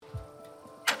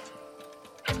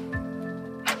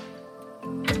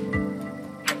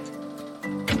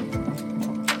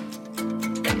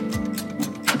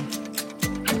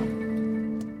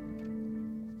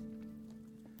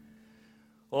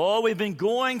Well, we've been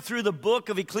going through the book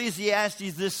of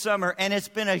Ecclesiastes this summer, and it's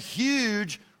been a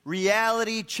huge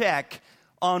reality check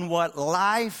on what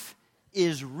life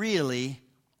is really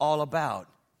all about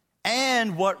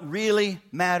and what really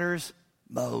matters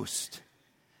most.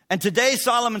 And today,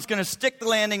 Solomon's going to stick the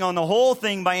landing on the whole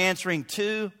thing by answering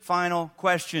two final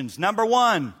questions. Number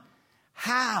one,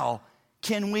 how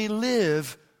can we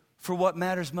live for what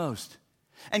matters most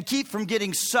and keep from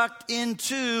getting sucked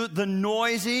into the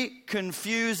noisy,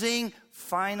 confusing,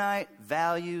 finite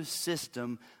value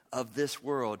system of this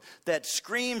world that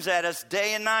screams at us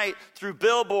day and night through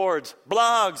billboards,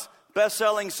 blogs,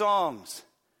 best-selling songs?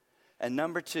 And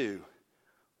number two,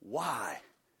 why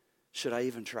should I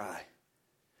even try?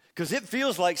 Because it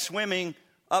feels like swimming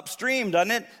upstream,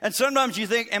 doesn't it? And sometimes you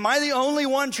think, am I the only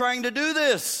one trying to do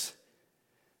this?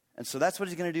 And so that's what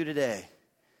he's going to do today.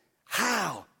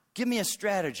 How? Give me a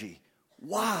strategy.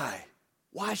 Why?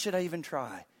 Why should I even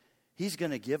try? He's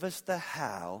going to give us the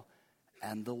how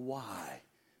and the why.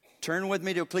 Turn with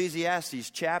me to Ecclesiastes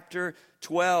chapter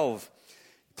 12.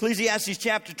 Ecclesiastes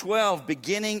chapter 12,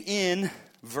 beginning in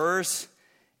verse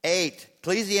 8.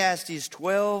 Ecclesiastes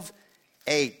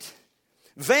 12:8.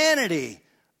 Vanity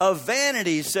of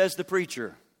vanities, says the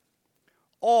preacher.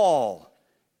 All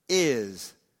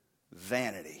is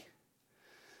vanity.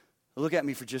 Look at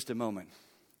me for just a moment.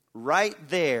 Right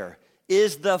there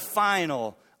is the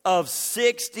final of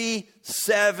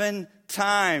 67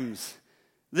 times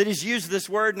that he's used this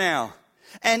word now.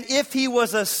 And if he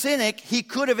was a cynic, he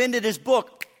could have ended his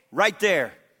book right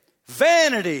there.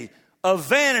 Vanity of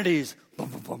vanities. Boom,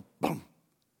 boom, boom, boom.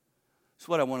 That's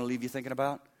what I want to leave you thinking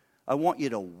about. I want you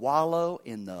to wallow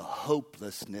in the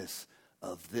hopelessness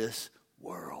of this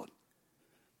world.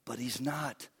 But he's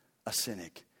not a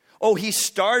cynic. Oh, he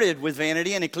started with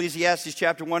vanity in Ecclesiastes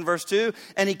chapter 1, verse 2,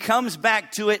 and he comes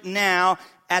back to it now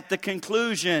at the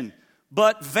conclusion.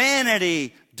 But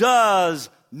vanity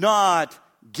does not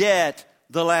get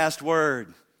the last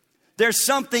word. There's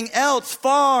something else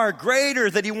far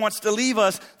greater that he wants to leave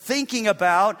us thinking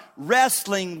about,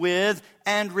 wrestling with,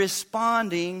 and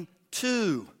responding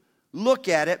to. Look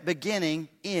at it beginning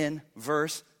in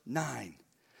verse 9.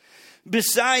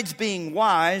 Besides being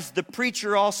wise, the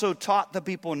preacher also taught the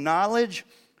people knowledge,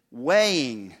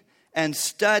 weighing and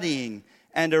studying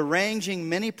and arranging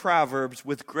many proverbs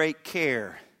with great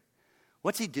care.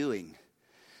 What's he doing?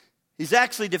 He's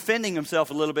actually defending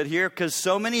himself a little bit here because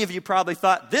so many of you probably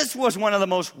thought this was one of the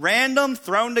most random,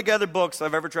 thrown together books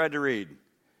I've ever tried to read.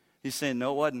 He's saying,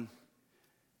 no, it wasn't.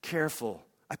 Careful.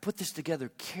 I put this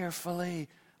together carefully.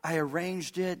 I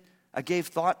arranged it. I gave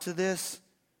thought to this.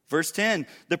 Verse 10,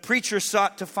 the preacher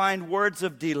sought to find words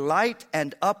of delight,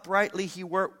 and uprightly he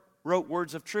wrote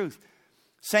words of truth.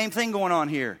 Same thing going on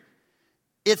here.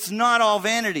 It's not all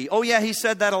vanity. Oh yeah, he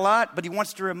said that a lot, but he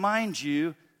wants to remind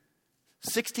you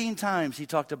 16 times he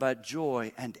talked about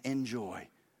joy and enjoy.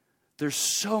 There's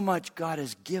so much God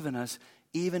has given us,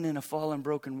 even in a fallen,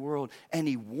 broken world, and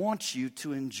he wants you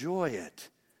to enjoy it.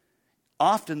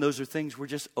 Often those are things we're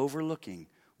just overlooking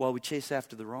while we chase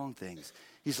after the wrong things.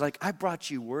 He's like, I brought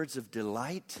you words of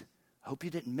delight. I hope you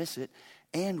didn't miss it.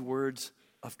 And words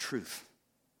of truth.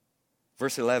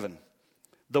 Verse 11.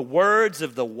 The words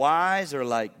of the wise are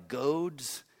like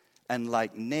goads and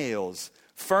like nails.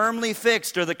 Firmly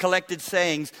fixed are the collected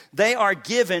sayings. They are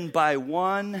given by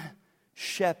one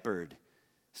shepherd.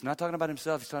 He's not talking about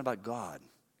himself. He's talking about God.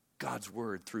 God's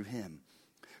word through him.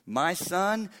 My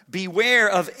son, beware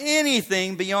of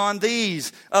anything beyond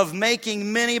these. Of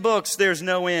making many books, there's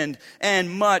no end.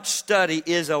 And much study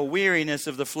is a weariness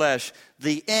of the flesh.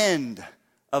 The end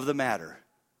of the matter.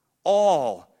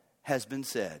 All has been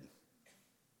said.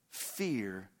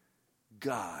 Fear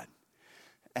God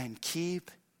and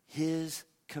keep his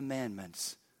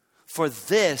commandments. For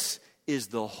this is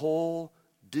the whole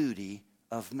duty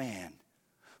of man.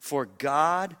 For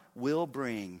God will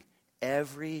bring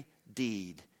every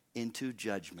deed into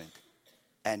judgment,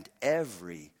 and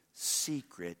every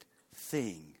secret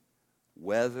thing,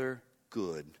 whether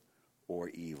good or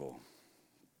evil.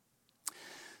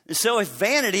 So if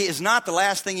vanity is not the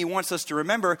last thing he wants us to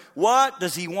remember, what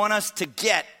does he want us to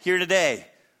get here today?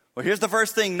 Well, here's the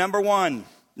first thing, number one.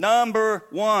 Number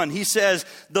one, he says,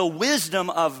 the wisdom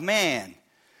of man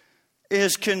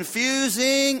is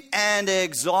confusing and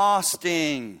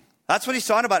exhausting. That's what he's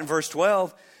talking about in verse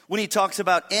 12. When he talks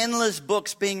about endless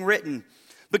books being written.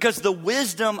 Because the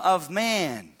wisdom of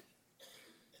man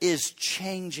is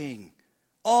changing.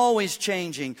 Always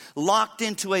changing. Locked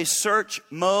into a search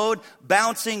mode.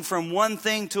 Bouncing from one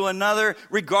thing to another.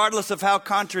 Regardless of how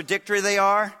contradictory they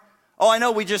are. Oh, I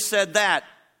know we just said that.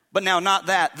 But now not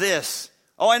that, this.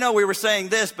 Oh, I know we were saying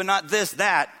this, but not this,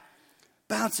 that.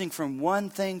 bouncing from one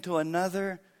thing to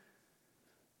another,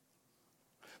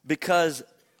 because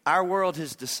our world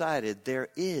has decided there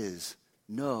is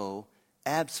no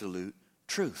absolute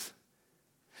truth.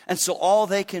 And so all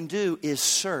they can do is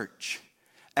search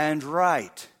and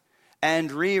write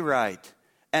and rewrite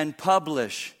and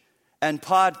publish and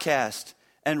podcast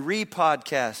and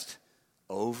repodcast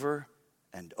over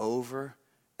and over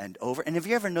and over. And have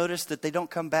you ever noticed that they don't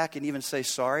come back and even say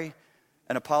sorry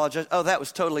and apologize? Oh, that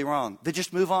was totally wrong. They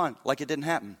just move on like it didn't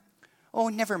happen. Oh,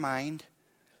 never mind.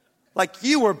 Like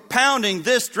you were pounding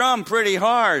this drum pretty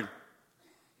hard.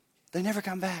 They never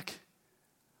come back.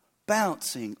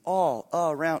 Bouncing all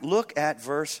around. Look at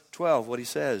verse 12, what he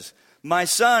says. My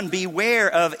son, beware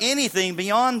of anything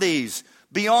beyond these,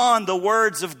 beyond the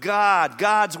words of God,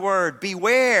 God's word.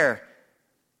 Beware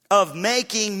of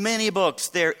making many books.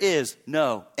 There is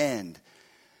no end.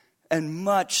 And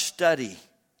much study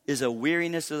is a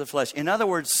weariness of the flesh. In other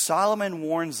words, Solomon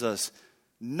warns us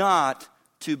not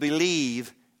to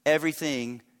believe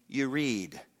everything you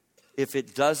read if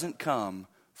it doesn't come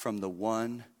from the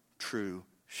one true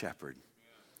shepherd.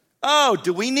 Oh,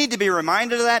 do we need to be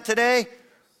reminded of that today?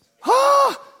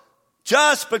 Oh,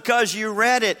 just because you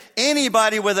read it,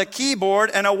 anybody with a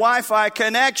keyboard and a Wi-Fi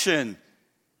connection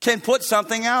can put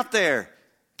something out there.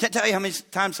 Can't tell you how many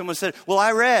times someone said, well,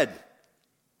 I read.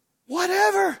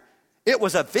 Whatever. It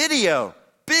was a video.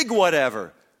 Big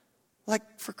whatever.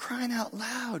 Like, for crying out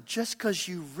loud, just because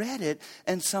you read it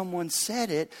and someone said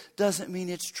it doesn't mean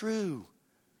it's true.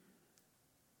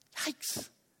 Yikes.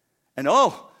 And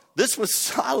this was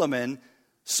Solomon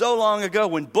so long ago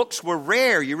when books were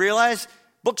rare. You realize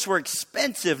books were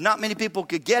expensive. Not many people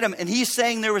could get them. And he's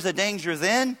saying there was a danger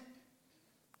then.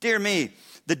 Dear me,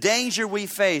 the danger we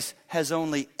face has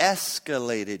only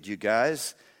escalated, you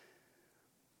guys,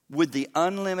 with the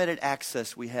unlimited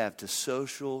access we have to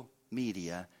social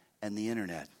media and the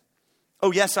internet.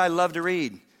 Oh, yes, I love to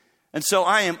read. And so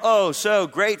I am so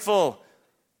grateful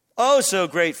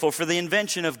for the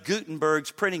invention of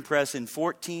Gutenberg's printing press in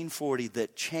 1440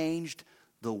 that changed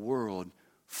the world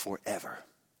forever.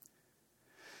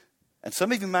 And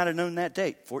some of you might have known that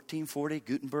date, 1440,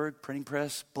 Gutenberg, printing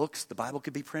press, books, the Bible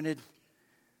could be printed.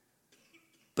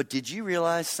 But did you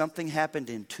realize something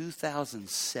happened in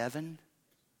 2007?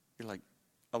 You're like,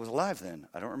 I was alive then.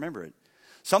 I don't remember it.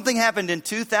 Something happened in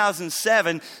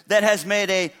 2007 that has made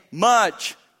a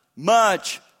much,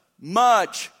 much,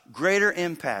 much greater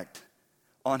impact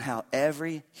on how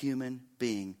every human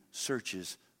being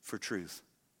searches for truth.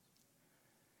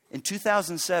 In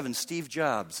 2007, Steve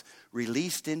Jobs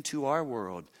released into our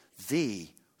world the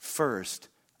first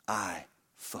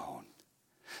iPhone.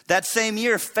 That same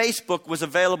year, Facebook was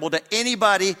available to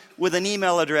anybody with an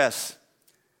email address.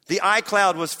 The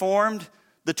iCloud was formed,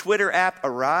 the Twitter app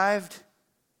arrived,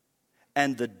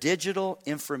 and the digital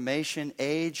information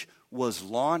age was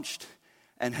launched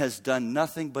and has done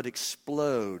nothing but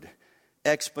explode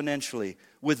exponentially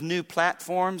with new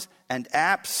platforms and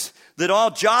apps that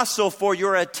all jostle for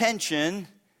your attention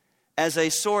as a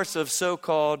source of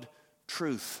so-called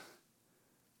truth.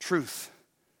 Truth.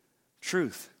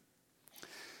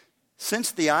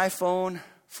 Since the iPhone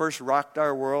first rocked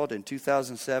our world in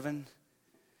 2007,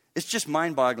 it's just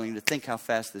mind-boggling to think how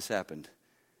fast this happened.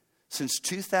 Since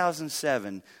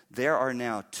 2007, there are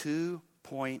now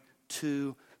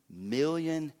 2.2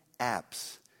 million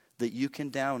apps that you can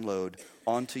download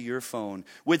onto your phone,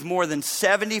 with more than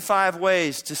 75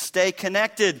 ways to stay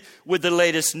connected with the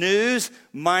latest news,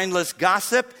 mindless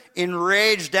gossip,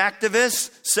 enraged activists,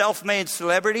 self-made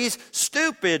celebrities,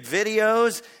 stupid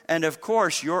videos, and of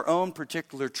course, your own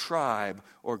particular tribe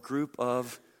or group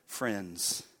of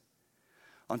friends.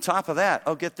 On top of that,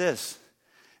 get this.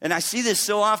 And I see this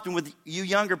so often with you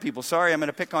younger people. Sorry, I'm going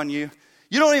to pick on you.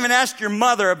 You don't even ask your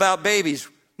mother about babies.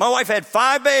 My wife had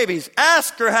 5 babies.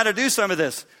 Ask her how to do some of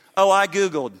this. I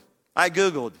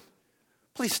Googled.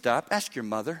 Please stop. Ask your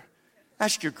mother.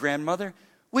 Ask your grandmother.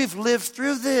 We've lived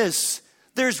through this.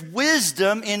 There's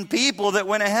wisdom in people that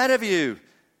went ahead of you.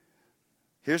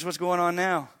 Here's what's going on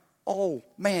now. Oh,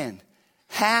 man.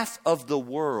 Half of the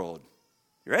world.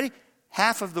 You ready?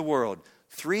 Half of the world.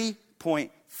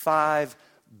 3.5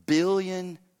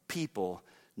 billion people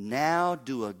now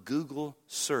do a Google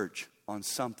search on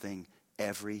something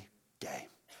every day.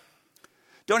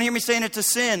 Don't hear me saying it's a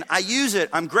sin. I use it.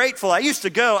 I'm grateful. I used to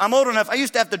go. I'm old enough. I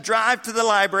used to have to drive to the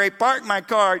library, park my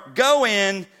car, go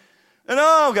in, and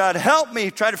God, help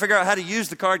me try to figure out how to use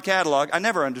the card catalog. I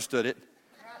never understood it.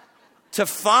 To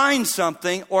find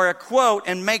something or a quote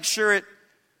and make sure it,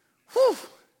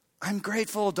 I'm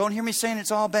grateful. Don't hear me saying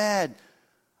it's all bad.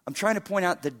 I'm trying to point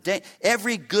out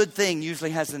every good thing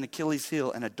usually has an Achilles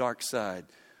heel and a dark side.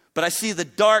 But I see the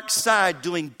dark side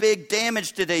doing big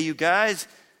damage today, you guys.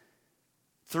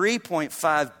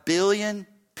 3.5 billion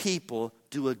people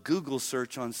do a Google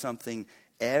search on something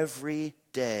every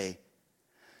day.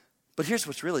 But here's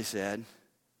what's really sad.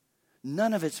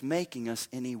 None of it's making us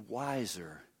any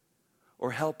wiser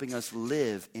or helping us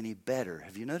live any better.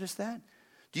 Have you noticed that?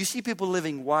 Do you see people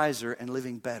living wiser and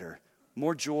living better?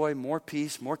 More joy, more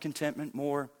peace, more contentment,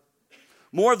 more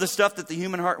of the stuff that the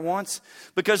human heart wants?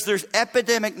 Because there's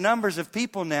epidemic numbers of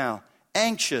people now,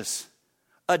 anxious,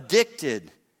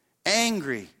 addicted,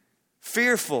 angry,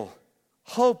 fearful,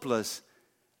 hopeless,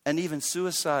 and even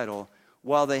suicidal,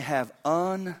 while they have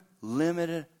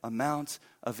unlimited amounts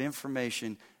of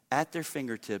information at their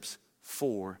fingertips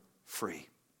for free.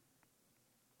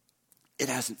 It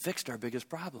hasn't fixed our biggest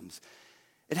problems.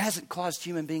 It hasn't caused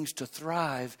human beings to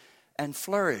thrive and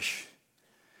flourish.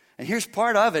 And here's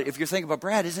part of it. If you're thinking about,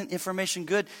 Brad, isn't information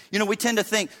good? You know, we tend to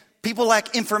think people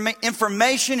lack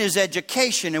information is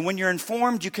education. And when you're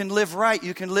informed, you can live right.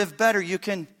 You can live better.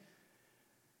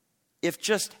 If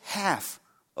just half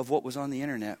of what was on the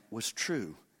internet was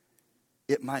true,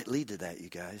 it might lead to that, you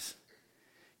guys.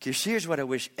 Because here's what I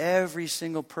wish every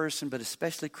single person, but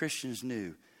especially Christians,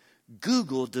 knew.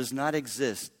 Google does not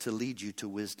exist to lead you to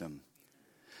wisdom.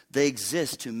 They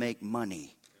exist to make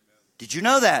money. Did you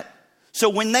know that? So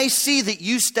when they see that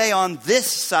you stay on this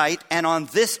site and on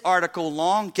this article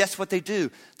long, guess what they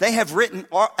do? They have written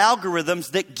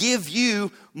algorithms that give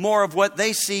you more of what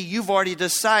they see you've already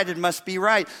decided must be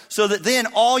right. So that then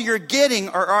all you're getting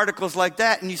are articles like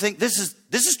that, and you think, this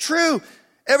is true.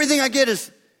 Everything I get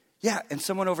is, yeah, and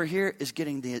someone over here is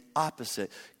getting the opposite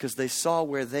because they saw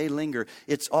where they linger.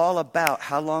 It's all about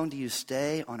how long do you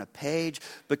stay on a page,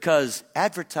 because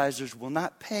advertisers will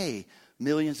not pay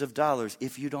millions of dollars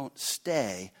if you don't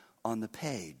stay on the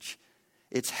page.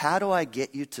 It's how do I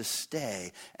get you to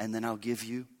stay, and then I'll give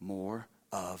you more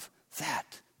of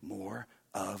that. More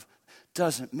of.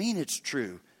 Doesn't mean it's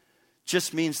true.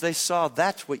 Just means they saw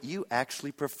that's what you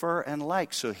actually prefer and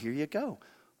like. So here you go.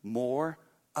 More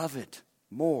of it.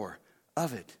 More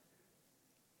of it.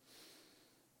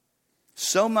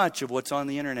 So much of what's on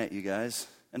the internet, you guys.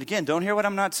 And again, don't hear what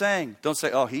I'm not saying. Don't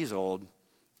say, oh, he's old.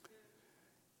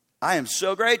 I am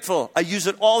so grateful. I use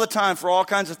it all the time for all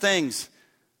kinds of things.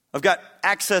 I've got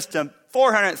access to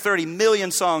 430 million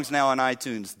songs now on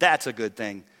iTunes. That's a good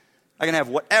thing. I can have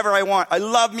whatever I want. I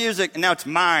love music, and now it's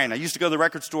mine. I used to go to the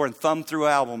record store and thumb through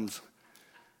albums.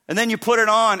 And then you put it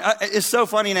on. It's so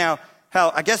funny now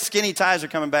how I guess skinny ties are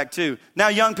coming back too. Now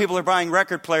young people are buying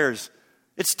record players.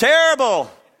 It's terrible.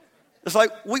 It's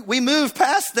like we moved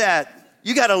past that.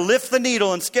 You got to lift the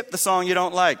needle and skip the song you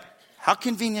don't like. How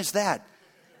convenient is that?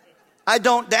 I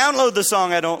don't download the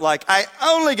song I don't like. I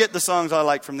only get the songs I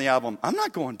like from the album. I'm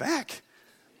not going back.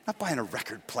 I'm not buying a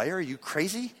record player. Are you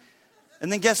crazy?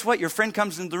 And then guess what? Your friend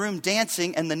comes into the room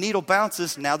dancing and the needle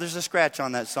bounces. Now there's a scratch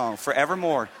on that song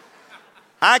forevermore.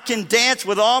 I can dance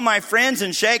with all my friends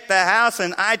and shake the house,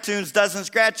 and iTunes doesn't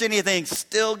scratch anything.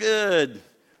 Still good.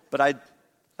 But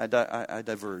I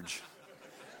diverge.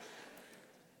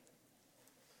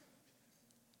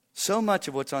 So much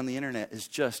of what's on the internet is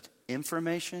just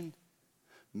information,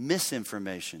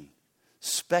 misinformation,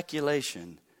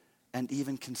 speculation, and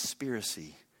even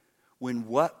conspiracy, when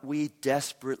what we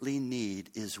desperately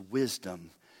need is wisdom,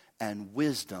 and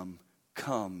wisdom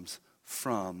comes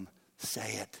from,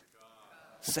 say it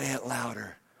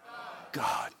louder,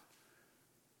 God.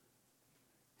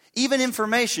 Even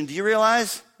information, do you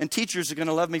realize, and teachers are going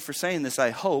to love me for saying this,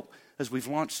 I hope, as we've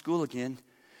launched school again,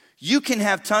 you can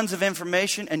have tons of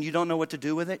information and you don't know what to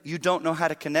do with it. You don't know how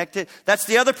to connect it. That's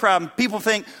the other problem. People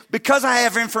think, because I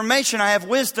have information, I have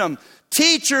wisdom.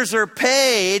 Teachers are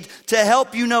paid to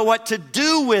help you know what to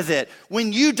do with it.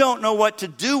 When you don't know what to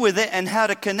do with it and how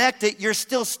to connect it, you're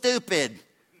still stupid.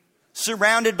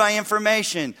 Surrounded by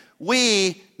information.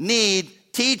 We need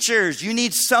teachers. You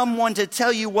need someone to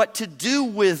tell you what to do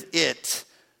with it.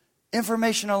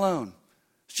 Information alone.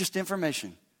 It's just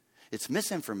information. It's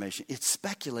misinformation. It's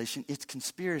speculation. It's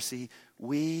conspiracy.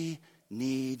 We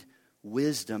need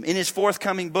wisdom. In his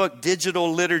forthcoming book,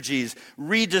 Digital Liturgies,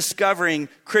 Rediscovering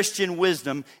Christian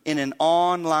Wisdom in an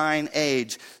Online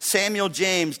Age, Samuel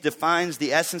James defines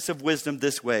the essence of wisdom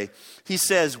this way. He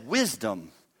says,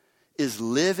 wisdom is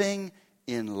living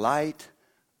in light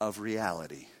of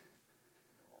reality.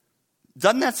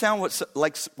 Doesn't that sound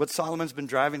like what Solomon's been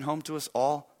driving home to us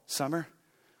all summer?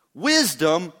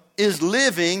 Wisdom is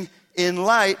living in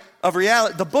light of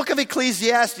reality. The book of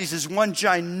Ecclesiastes is one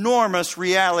ginormous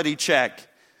reality check.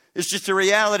 It's just a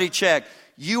reality check.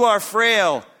 You are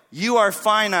frail. You are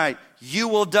finite. You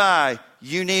will die.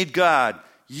 You need God.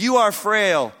 You are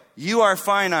frail. You are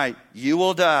finite. You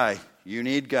will die. You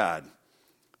need God.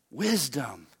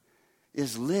 Wisdom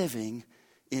is living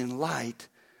in light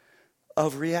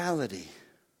of reality.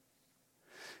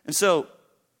 And so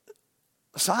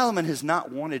Solomon has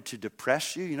not wanted to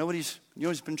depress you. You know what he's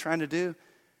been trying to do?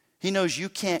 He knows you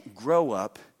can't grow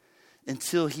up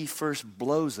until he first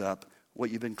blows up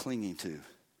what you've been clinging to.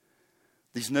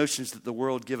 These notions that the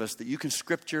world give us, that you can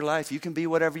script your life, you can be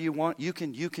whatever you want, you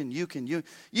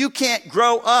can't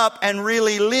grow up and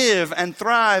really live and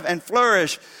thrive and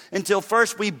flourish until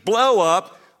first we blow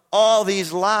up all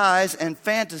these lies and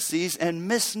fantasies and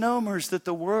misnomers that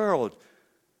the world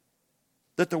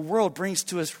brings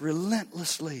to us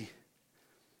relentlessly.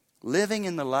 Living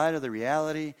in the light of the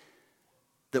reality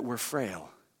that we're frail,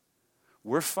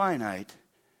 we're finite.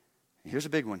 Here's a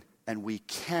big one. And we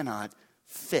cannot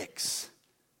fix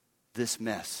this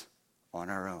mess on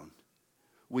our own.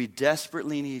 We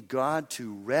desperately need God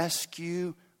to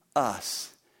rescue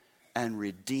us and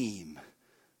redeem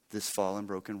this fallen,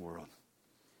 broken world.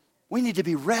 We need to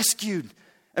be rescued,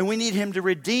 and we need him to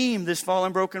redeem this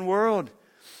fallen, broken world.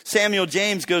 Samuel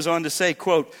James goes on to say,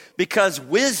 quote, because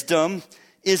wisdom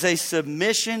is a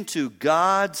submission to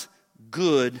God's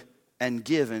good and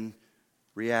given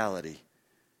reality.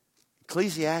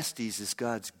 Ecclesiastes is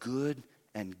God's good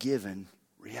and given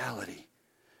reality.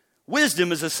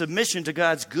 Wisdom is a submission to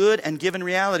God's good and given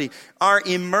reality. Our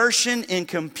immersion in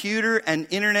computer and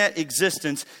internet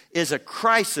existence is a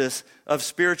crisis of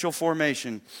spiritual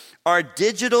formation. Our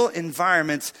digital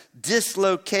environments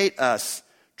dislocate us,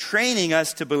 training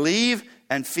us to believe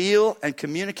and feel and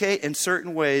communicate in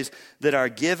certain ways that our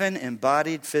given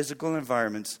embodied physical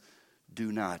environments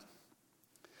do not.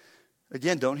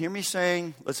 Again, don't hear me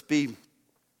saying, let's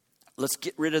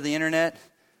get rid of the internet.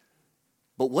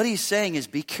 But what he's saying is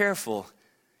be careful.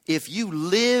 If you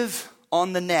live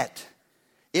on the net,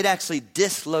 it actually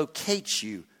dislocates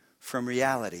you from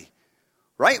reality.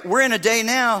 Right? We're in a day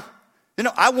now.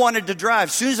 I wanted to drive.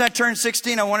 As soon as I turned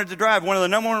 16, I wanted to drive. One of the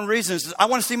number one reasons is I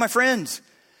want to see my friends.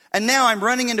 And now I'm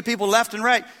running into people left and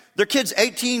right. Their kid's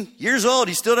 18 years old.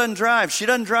 He still doesn't drive. She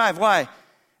doesn't drive. Why?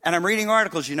 And I'm reading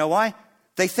articles. You know why?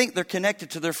 They think they're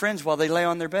connected to their friends while they lay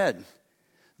on their bed.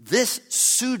 This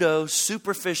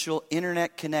pseudo-superficial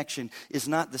internet connection is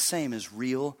not the same as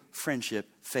real friendship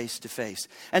face to face.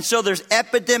 And so there's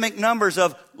epidemic numbers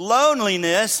of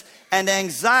loneliness and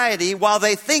anxiety while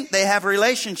they think they have a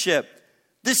relationship.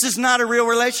 This is not a real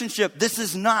relationship. This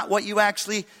is not what you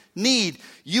actually need.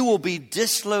 You will be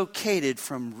dislocated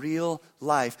from real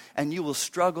life, and you will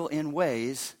struggle in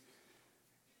ways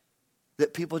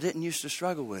that people didn't used to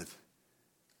struggle with.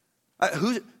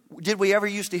 Did we ever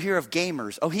used to hear of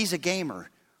gamers? Oh, he's a gamer.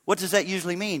 What does that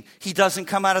usually mean? He doesn't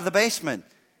come out of the basement.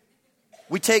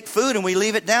 We take food and we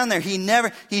leave it down there.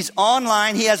 He's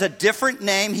online. He has a different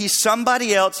name. He's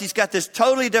somebody else. He's got this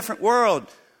totally different world.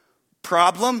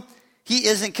 Problem? He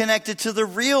isn't connected to the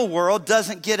real world,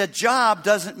 doesn't get a job,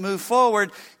 doesn't move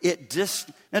forward.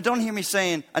 Now don't hear me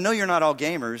saying, I know you're not all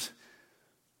gamers.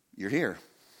 You're here.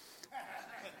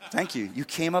 Thank you. You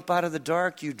came up out of the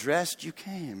dark. You dressed. You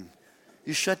came.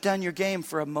 You shut down your game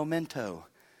for a memento.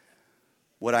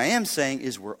 What I am saying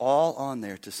is we're all on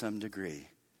there to some degree.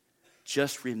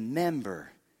 Just remember,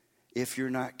 if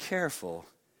you're not careful,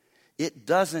 it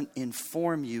doesn't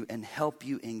inform you and help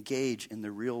you engage in the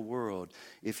real world.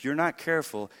 If you're not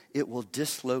careful, it will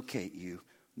dislocate you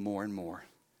more and more.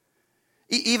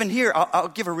 Even here, I'll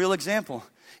give a real example.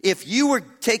 If you were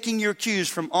taking your cues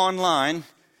from online,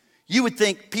 you would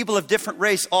think people of different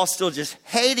race all still just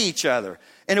hate each other.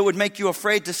 And it would make you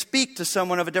afraid to speak to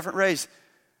someone of a different race.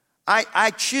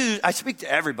 I speak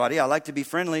to everybody. I like to be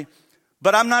friendly.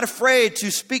 But I'm not afraid to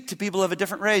speak to people of a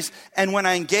different race. And when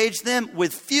I engage them,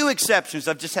 with few exceptions,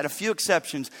 I've just had a few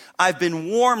exceptions, I've been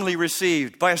warmly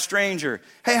received by a stranger.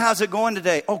 Hey, how's it going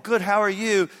today? Oh, good. How are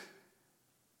you?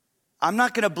 I'm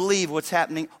not going to believe what's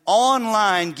happening.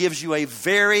 Online gives you a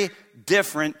very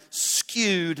different,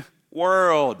 skewed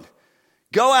world.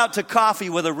 Go out to coffee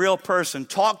with a real person,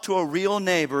 talk to a real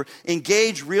neighbor,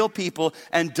 engage real people,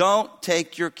 and don't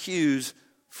take your cues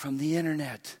from the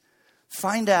internet.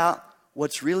 Find out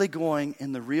what's really going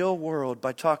in the real world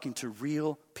by talking to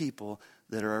real people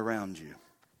that are around you.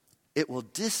 It will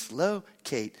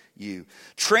dislocate you,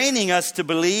 training us to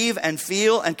believe and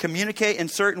feel and communicate in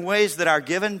certain ways that our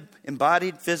given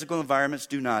embodied physical environments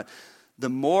do not. The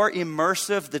more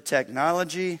immersive the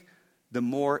technology, the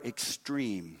more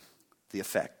extreme the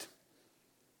effect.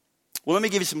 Well, let me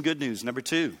give you some good news. Number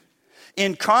 2.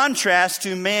 In contrast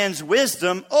to man's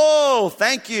wisdom, oh,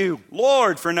 thank you,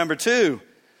 Lord, for number 2,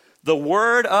 the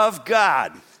Word of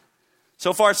God.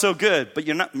 So far, so good, but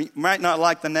you might not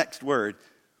like the next word.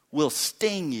 will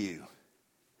sting you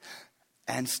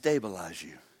and stabilize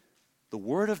you. The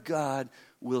Word of God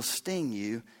will sting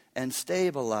you and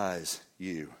stabilize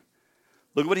you.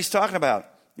 Look at what he's talking about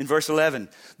in verse 11.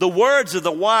 The words of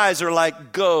the wise are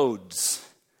like goads,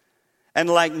 and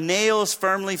like nails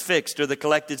firmly fixed are the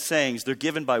collected sayings. They're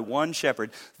given by one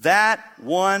shepherd. That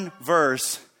one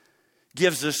verse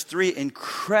gives us three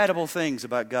incredible things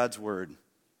about God's Word.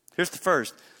 Here's the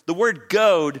first. The word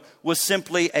goad was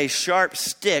simply a sharp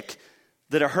stick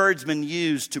that a herdsman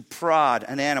used to prod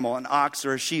an animal, an ox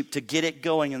or a sheep, to get it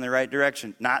going in the right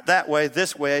direction. Not that way,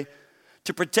 this way.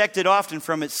 To protect it often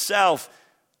from itself.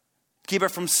 Keep it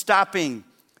from stopping.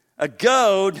 A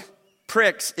goad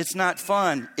pricks. It's not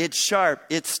fun. It's sharp.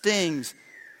 It stings.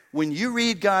 When you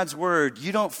read God's Word,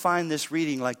 you don't find this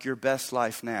reading like your best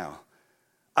life now.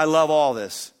 I love all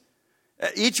this.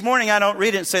 Each morning I don't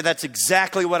read it and say, that's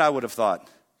exactly what I would have thought.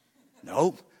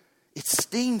 Nope. It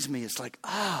stings me. It's like,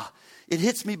 It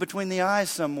hits me between the eyes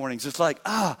some mornings. It's like,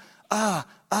 But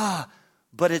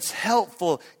it's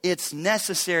helpful. It's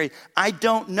necessary. I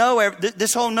don't know.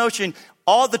 This whole notion,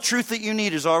 all the truth that you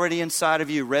need is already inside of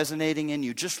you, resonating in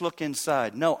you. Just look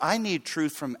inside. No, I need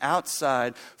truth from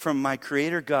outside, from my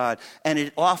Creator God. And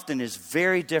it often is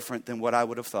very different than what I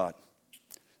would have thought.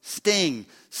 Sting.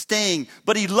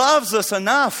 But He loves us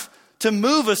enough to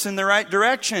move us in the right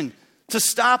direction, to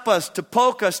stop us, to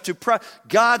poke us,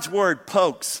 God's Word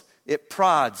pokes. It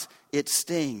prods, it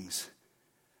stings.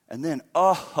 And then,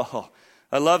 I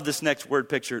love this next word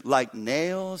picture, like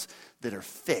nails that are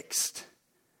fixed.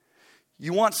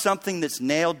 You want something that's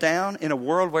nailed down in a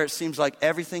world where it seems like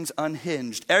everything's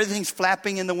unhinged. Everything's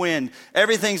flapping in the wind. I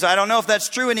don't know if that's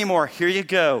true anymore. Here you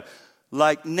go.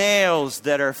 Like nails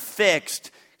that are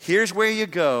fixed. Here's where you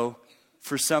go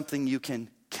for something you can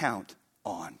count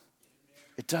on.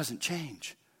 It doesn't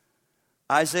change.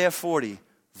 Isaiah 40,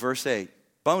 verse 8.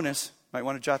 Bonus, might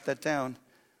want to jot that down.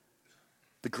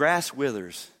 The grass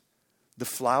withers, the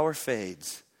flower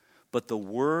fades, but the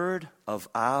word of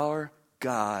our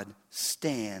God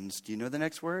stands. Do you know the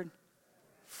next word?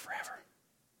 Forever.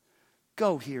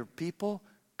 Go here, people.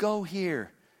 Go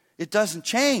here. It doesn't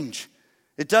change.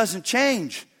 It doesn't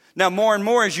change. Now, more and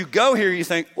more as you go here, you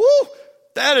think, ooh,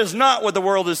 that is not what the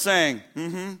world is saying.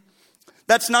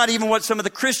 That's not even what some of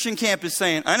the Christian camp is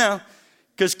saying. I know.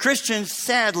 Because Christians,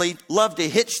 sadly, love to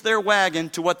hitch their wagon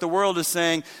to what the world is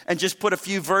saying and just put a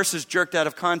few verses jerked out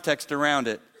of context around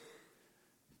it.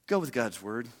 Go with God's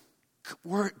Word.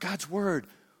 God's Word.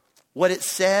 What it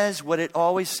says, what it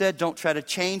always said. Don't try to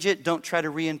change it. Don't try to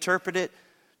reinterpret it.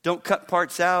 Don't cut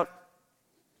parts out.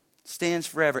 It stands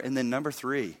forever. And then number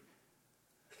 3.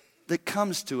 That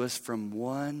comes to us from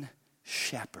one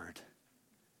shepherd.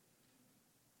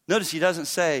 Notice he doesn't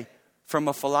say from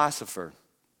a philosopher,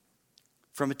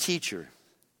 from a teacher,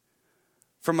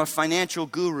 from a financial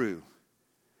guru.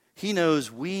 He knows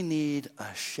we need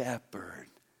a shepherd.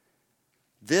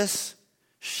 This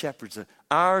shepherd's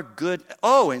our good.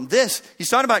 And this, he's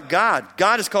talking about God.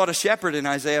 God is called a shepherd in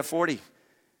Isaiah 40.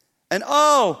 And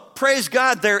praise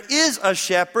God, there is a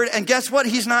shepherd. And guess what?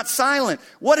 He's not silent.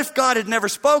 What if God had never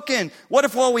spoken? What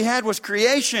if all we had was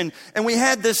creation? And we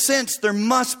had this sense there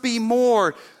must be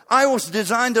more. I was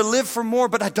designed to live for more,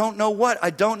 but I don't know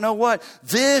what.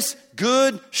 This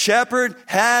good shepherd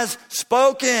has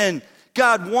spoken.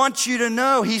 God wants you to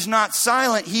know He's not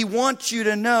silent. He wants you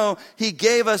to know He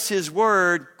gave us His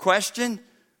Word. Question,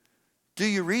 do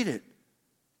you read it?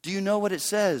 Do you know what it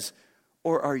says?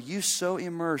 Or are you so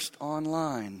immersed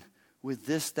online with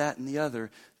this, that, and the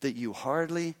other that you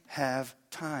hardly have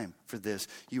time for this?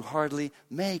 You hardly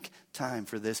make time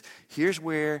for this. Here's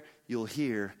where you'll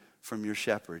hear from your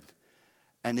shepherd.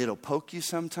 And it'll poke you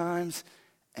sometimes,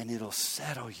 and it'll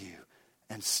settle you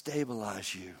and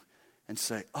stabilize you and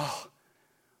say,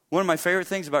 one of my favorite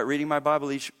things about reading my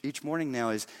Bible each morning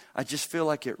now is I just feel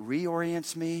like it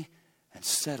reorients me and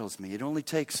settles me. It only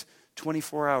takes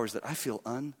 24 hours that I feel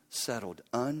unsettled,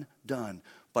 undone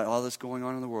by all that's going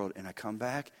on in the world. And I come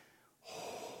back,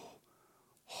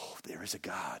 there is a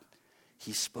God.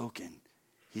 He's spoken.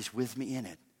 He's with me in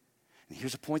it. And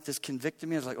here's a point that's convicted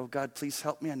me. I was like, God, please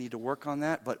help me. I need to work on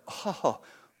that. But,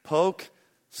 poke,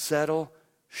 settle,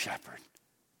 shepherd.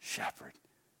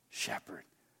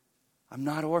 I'm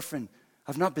not orphan.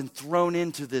 I've not been thrown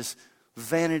into this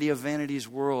vanity of vanities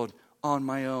world on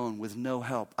my own with no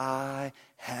help. I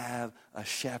have a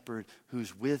shepherd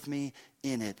who's with me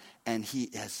in it, and He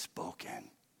has spoken.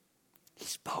 He's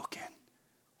spoken.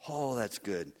 That's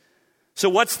good. So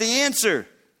what's the answer?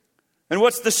 And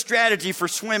what's the strategy for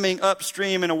swimming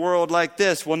upstream in a world like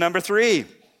this? Well, number 3,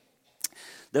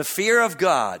 the fear of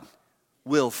God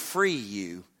will free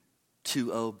you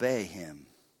to obey Him.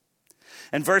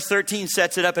 And verse 13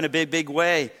 sets it up in a big, big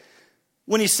way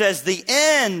when he says, the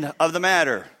end of the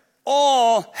matter,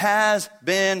 all has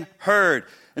been heard.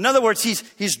 In other words,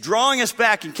 he's drawing us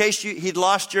back in case he'd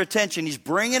lost your attention. He's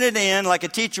bringing it in like a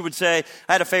teacher would say.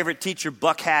 I had a favorite teacher,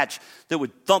 Buck Hatch, that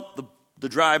would thump the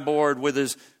dry board with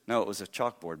his, no, it was a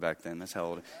chalkboard back then. That's how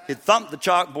old. He'd thump the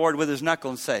chalkboard with his knuckle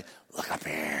and say, look up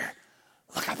here,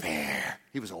 look up here.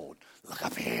 He was old. Look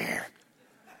up here.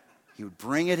 He would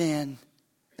bring it in,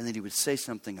 and then he would say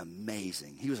something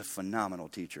amazing. He was a phenomenal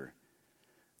teacher.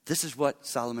 This is what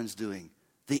Solomon's doing.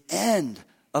 The end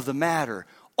of the matter.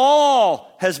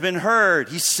 All has been heard.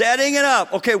 He's setting it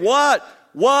up. Okay, what?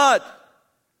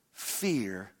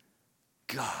 Fear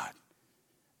God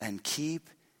and keep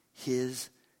his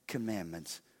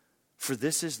commandments. For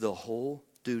this is the whole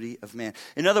duty of man.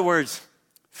 In other words,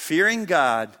 fearing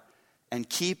God and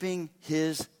keeping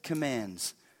his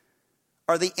commands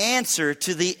are the answer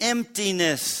to the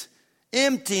emptiness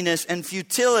and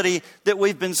futility that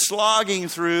we've been slogging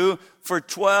through for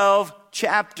 12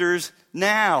 chapters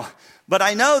now. But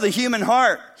I know the human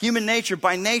heart, human nature,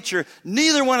 by nature,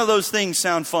 neither one of those things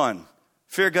sound fun.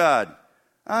 Fear God.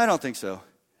 I don't think so.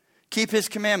 Keep his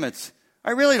commandments.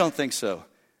 I really don't think so.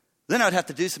 Then I'd have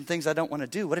to do some things I don't want to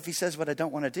do. What if he says what I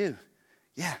don't want to do?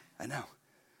 Yeah, I know.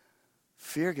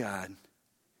 Fear God.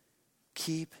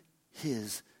 Keep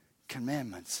his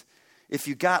commandments. If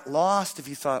you got lost, if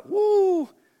you thought, woo,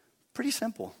 pretty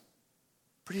simple.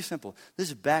 Pretty simple. This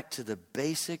is back to the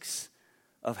basics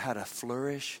of how to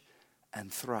flourish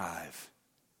and thrive.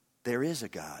 There is a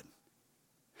God.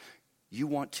 You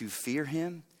want to fear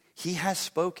him? He has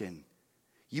spoken.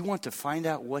 You want to find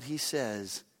out what he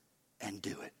says and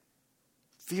do it.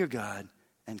 Fear God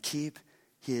and keep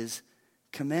his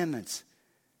commandments.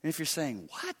 And if you're saying,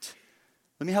 what?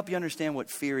 Let me help you understand what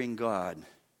fearing God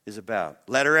is about.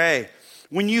 Letter A.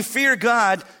 When you fear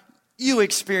God, you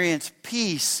experience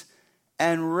peace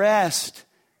and rest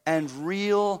and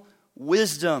real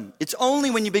wisdom. It's only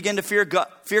when you begin to fear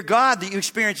God that you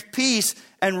experience peace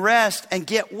and rest and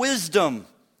get wisdom.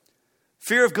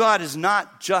 Fear of God is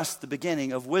not just the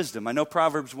beginning of wisdom. I know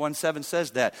Proverbs 1:7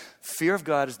 says that. Fear of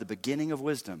God is the beginning of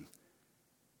wisdom.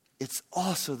 It's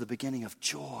also the beginning of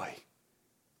joy,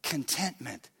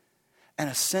 contentment, and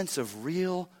a sense of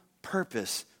real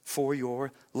purpose for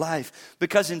your life.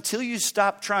 Because until you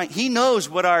stop trying, he knows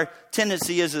what our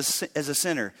tendency is as a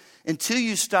sinner. Until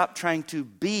you stop trying to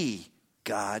be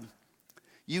God,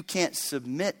 you can't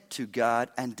submit to God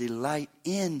and delight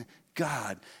in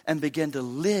God and begin to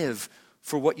live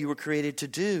for what you were created to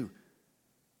do.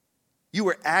 You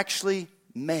were actually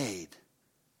made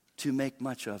to make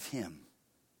much of him.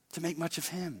 To make much of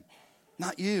him,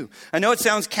 not you. I know it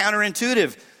sounds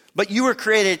counterintuitive, but you were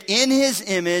created in his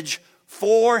image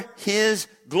for his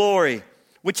glory,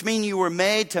 which means you were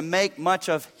made to make much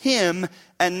of him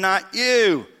and not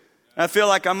you. I feel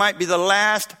like I might be the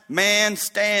last man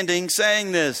standing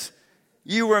saying this.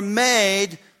 You were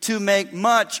made to make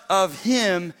much of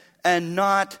him and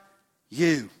not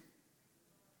you.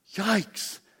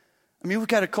 Yikes. I mean, we've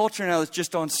got a culture now that's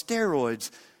just on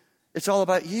steroids. It's all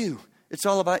about you. It's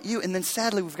all about you. And then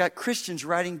sadly, we've got Christians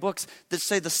writing books that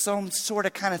say the same sort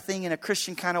of kind of thing in a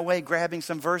Christian kind of way, grabbing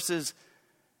some verses.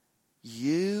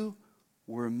 You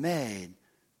were made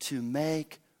to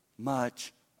make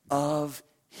much of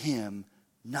him,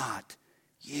 not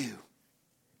you.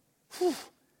 Whew.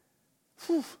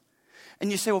 Whew.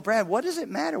 And you say, well, Brad, what does it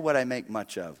matter what I make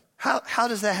much of? How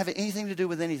does that have anything to do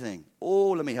with anything?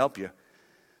 Oh, let me help you.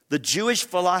 The Jewish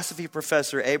philosophy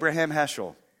professor, Abraham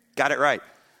Heschel, got it right.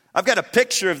 I've got a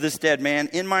picture of this dead man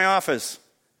in my office.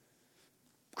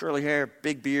 Curly hair,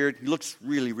 big beard. He looks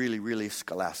really, really, really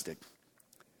scholastic.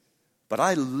 But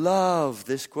I love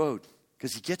this quote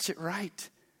because he gets it right.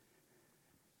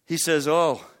 He says,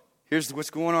 here's what's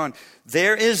going on.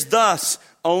 There is thus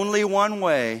only one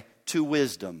way to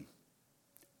wisdom.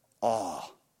 Awe.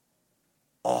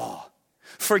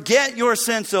 Forget your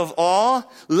sense of awe.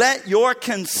 Let your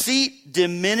conceit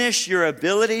diminish your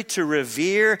ability to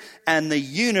revere, and the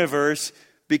universe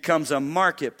becomes a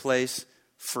marketplace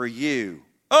for you.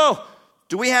 Oh,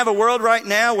 do we have a world right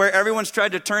now where everyone's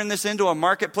tried to turn this into a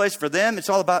marketplace for them? It's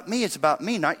all about me. It's about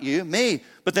me, not you. Me.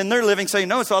 But then they're living saying,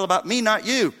 no, it's all about me, not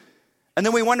you. And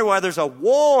then we wonder why there's a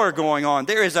war going on.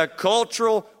 There is a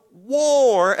cultural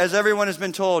war, as everyone has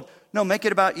been told. No, make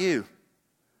it about you.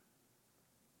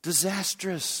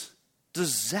 Disastrous.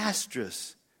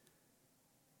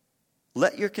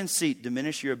 Let your conceit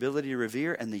diminish your ability to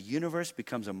revere, and the universe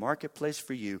becomes a marketplace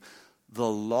for you. The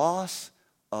loss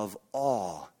of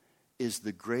awe is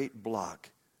the great block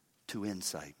to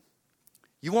insight.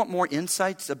 You want more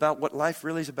insights about what life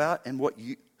really is about and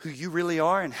who you really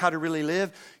are and how to really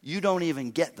live, you don't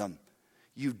even get them.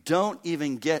 You don't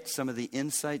even get some of the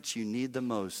insights you need the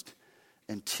most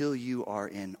until you are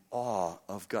in awe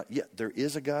of God. Yeah, there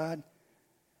is a God,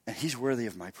 and He's worthy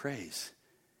of my praise.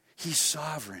 He's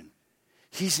sovereign.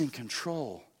 He's in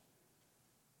control.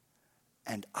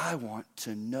 And I want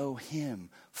to know Him,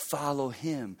 follow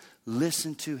Him,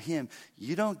 listen to Him.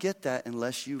 You don't get that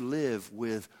unless you live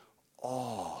with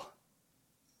awe.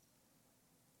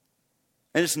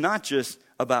 And it's not just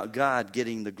about God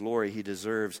getting the glory He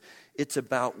deserves. It's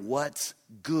about what's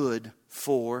good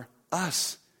for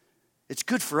us. It's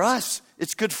good for us.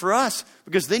 It's good for us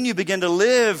because then you begin to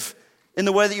live in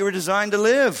the way that you were designed to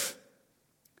live.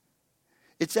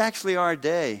 It's actually our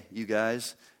day, you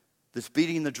guys, that's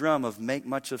beating the drum of make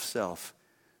much of self,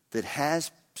 that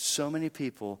has so many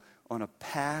people on a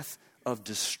path of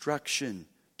destruction.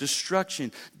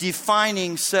 Destruction,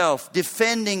 defining self,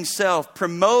 defending self,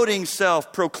 promoting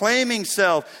self, proclaiming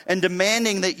self, and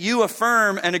demanding that you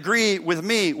affirm and agree with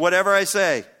me, whatever I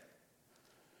say.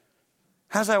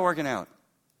 How's that working out?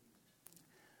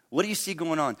 What do you see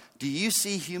going on? Do you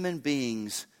see human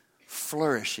beings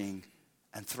flourishing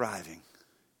and thriving?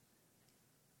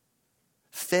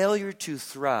 Failure to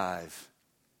thrive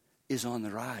is on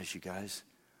the rise, you guys.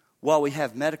 While we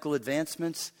have medical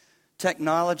advancements,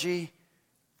 technology,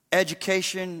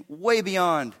 education, way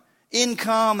beyond,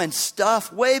 income and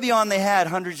stuff, way beyond they had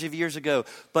hundreds of years ago.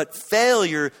 But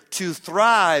failure to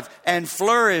thrive and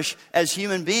flourish as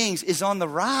human beings is on the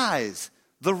rise.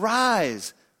 The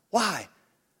rise. Why?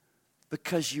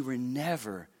 Because you were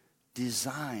never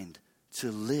designed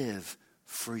to live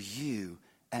for you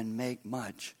and make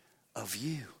much of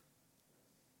you.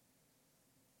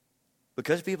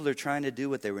 Because people are trying to do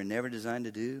what they were never designed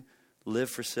to do, live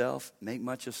for self, make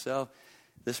much of self,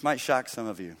 this might shock some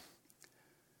of you.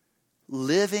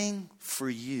 Living for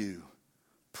you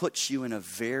puts you in a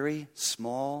very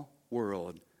small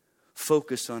world,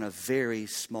 focused on a very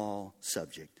small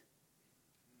subject.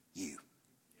 You.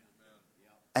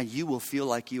 And you will feel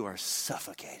like you are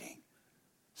suffocating.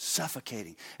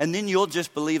 Suffocating. And then you'll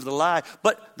just believe the lie.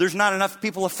 But there's not enough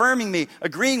people affirming me,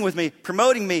 agreeing with me,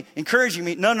 promoting me, encouraging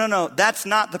me. No. That's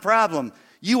not the problem.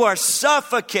 You are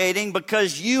suffocating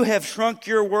because you have shrunk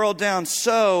your world down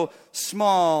so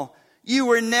small. You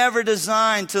were never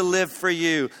designed to live for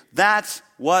you. That's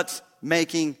what's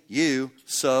making you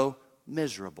so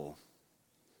miserable.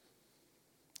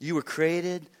 You were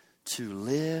created to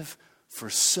live for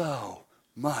so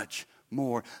much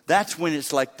more. That's when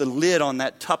it's like the lid on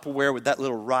that Tupperware with that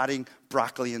little rotting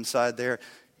broccoli inside there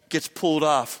gets pulled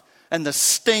off and the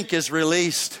stink is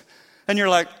released. And you're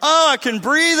like, oh, I can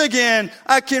breathe again.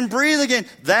 I can breathe again.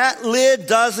 That lid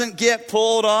doesn't get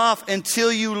pulled off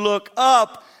until you look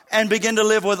up and begin to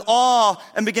live with awe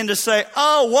and begin to say,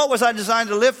 oh, what was I designed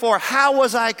to live for? How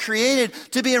was I created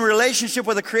to be in relationship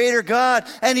with a creator God?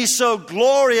 And He's so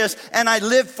glorious and I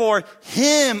live for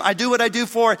Him. I do what I do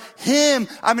for Him.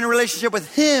 I'm in a relationship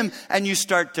with Him. And you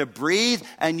start to breathe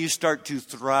and you start to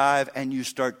thrive and you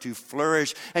start to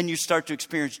flourish and you start to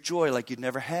experience joy like you'd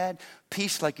never had,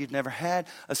 peace like you'd never had,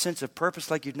 a sense of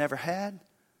purpose like you'd never had.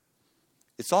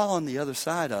 It's all on the other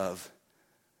side of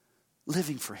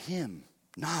living for Him.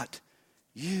 Not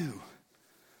you.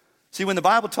 See, when the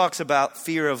Bible talks about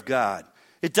fear of God,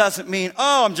 it doesn't mean,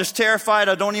 oh, I'm just terrified.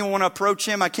 I don't even want to approach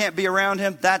Him. I can't be around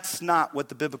Him. That's not what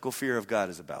the biblical fear of God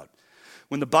is about.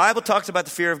 When the Bible talks about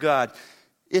the fear of God,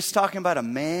 it's talking about a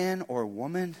man or a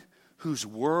woman whose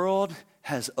world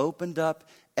has opened up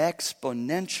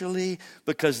exponentially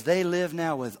because they live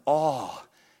now with awe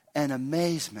and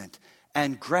amazement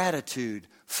and gratitude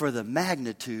for the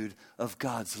magnitude of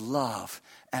God's love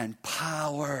and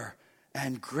power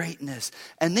and greatness.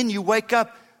 And then you wake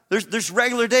up, there's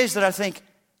regular days that I think,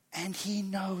 and He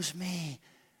knows me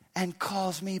and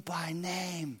calls me by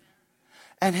name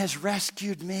and has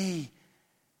rescued me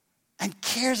and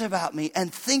cares about me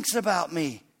and thinks about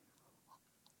me.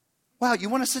 Wow, you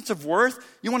want a sense of worth?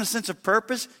 You want a sense of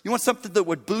purpose? You want something that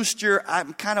would boost your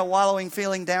I'm kind of wallowing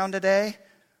feeling down today?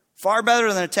 Far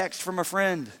better than a text from a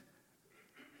friend.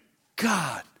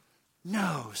 God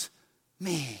knows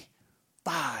me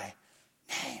by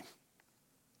name.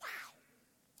 Wow.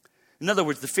 In other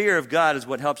words, the fear of God is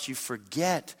what helps you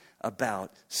forget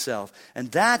about self.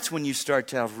 And that's when you start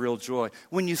to have real joy.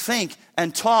 When you think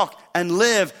and talk and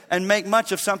live and make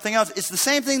much of something else. It's the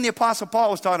same thing the Apostle Paul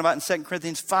was talking about in 2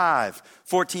 Corinthians 5,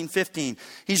 14, 15.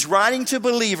 He's writing to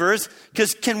believers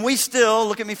because can we still,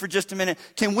 look at me for just a minute,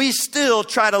 can we still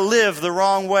try to live the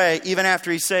wrong way even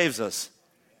after He saves us?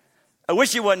 I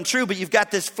wish it wasn't true, but you've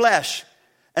got this flesh.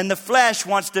 And the flesh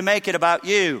wants to make it about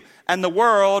you. And the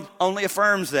world only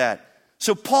affirms that.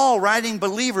 So Paul, writing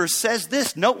believers, says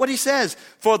this. Note what he says.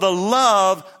 For the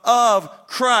love of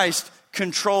Christ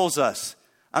controls us.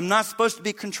 I'm not supposed to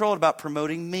be controlled about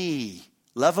promoting me.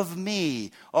 Love of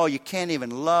me. Oh, you can't even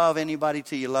love anybody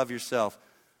till you love yourself.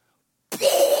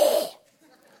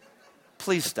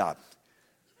 Please stop.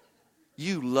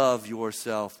 You love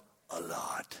yourself a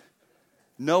lot.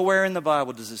 Nowhere in the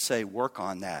Bible does it say, work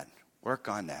on that. Work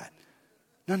on that.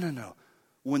 No.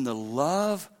 When the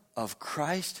love of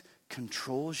Christ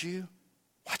controls you,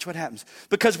 watch what happens.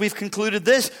 Because we've concluded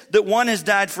this, that one has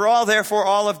died for all, therefore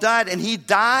all have died. And he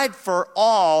died for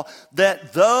all,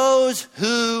 that those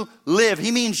who live,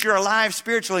 he means you're alive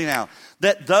spiritually now,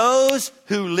 that those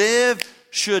who live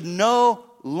should no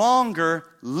longer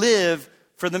live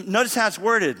for them. Notice how it's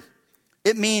worded.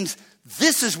 It means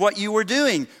this is what you were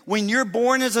doing. When you're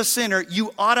born as a sinner,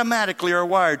 you automatically are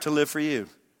wired to live for you.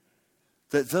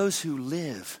 That those who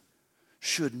live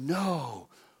should no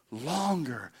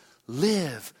longer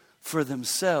live for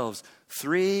themselves.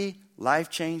 3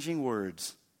 life-changing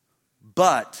words.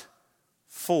 But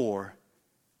for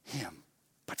him.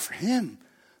 But for him.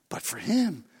 But for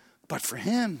him. But for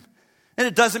him. And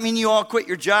it doesn't mean you all quit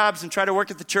your jobs and try to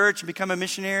work at the church and become a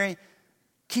missionary.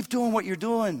 Keep doing what you're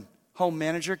doing, home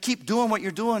manager. Keep doing what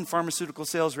you're doing, pharmaceutical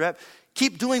sales rep.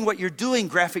 Keep doing what you're doing,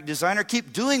 graphic designer.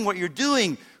 Keep doing what you're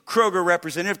doing, Kroger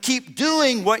representative. Keep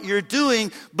doing what you're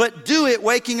doing, but do it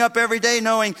waking up every day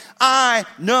knowing, I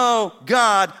know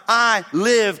God. I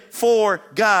live for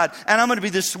God. And I'm going to be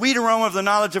the sweet aroma of the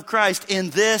knowledge of Christ in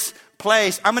this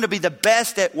place. I'm going to be the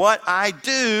best at what I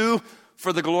do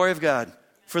for the glory of God.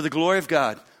 For the glory of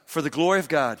God. For the glory of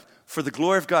God. For the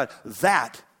glory of God.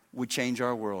 That would change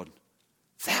our world.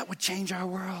 That would change our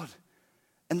world.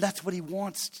 And that's what he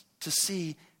wants to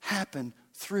see happen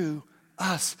through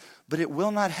us. But it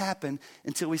will not happen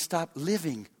until we stop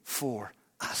living for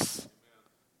us.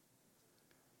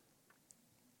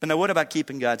 But now what about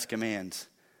keeping God's commands?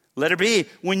 Let it be.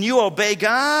 When you obey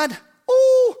God,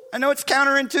 I know it's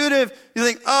counterintuitive. You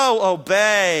think,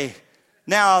 obey.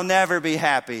 Now I'll never be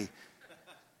happy.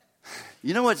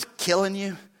 You know what's killing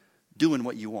you? Doing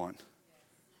what you want.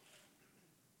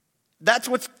 That's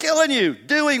what's killing you,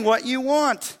 doing what you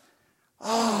want.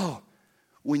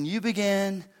 When you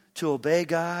begin to obey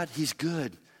God, he's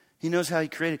good. He knows how he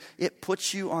created. It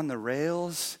puts you on the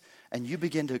rails and you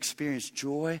begin to experience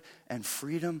joy and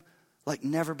freedom like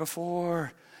never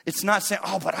before. It's not saying,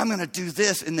 but I'm going to do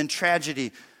this and then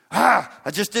tragedy. I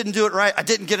just didn't do it right. I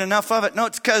didn't get enough of it. No,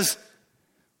 it's because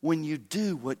when you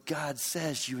do what God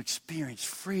says, you experience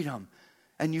freedom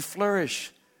and you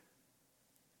flourish.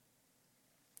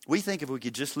 We think if we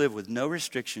could just live with no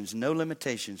restrictions, no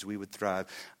limitations, we would thrive.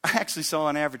 I actually saw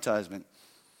an advertisement.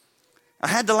 I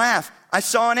had to laugh. I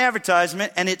saw an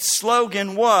advertisement and its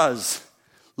slogan was,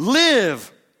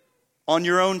 live on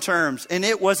your own terms. And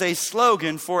it was a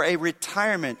slogan for a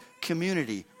retirement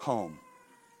community home.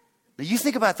 Now you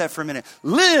think about that for a minute.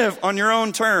 Live on your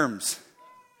own terms.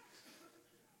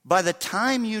 By the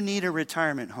time you need a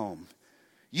retirement home,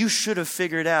 you should have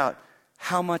figured out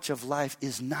how much of life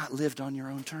is not lived on your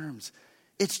own terms.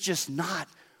 It's just not.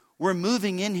 We're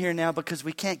moving in here now because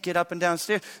we can't get up and down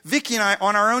stairs. Vicki and I,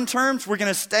 on our own terms, we're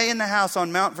going to stay in the house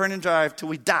on Mount Vernon Drive till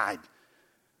we died.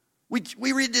 We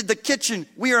redid the kitchen.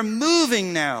 We are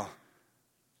moving now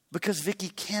because Vicki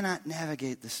cannot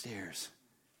navigate the stairs.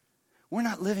 We're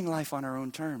not living life on our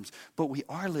own terms, but we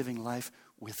are living life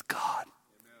with God.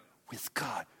 Amen. With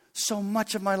God. So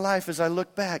much of my life as I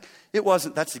look back, it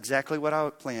wasn't, that's exactly what I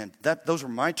planned. Those were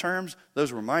my terms.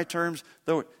 Those were my terms.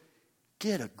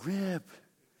 Get a grip.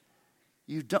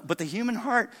 You don't, but the human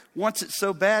heart wants it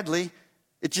so badly,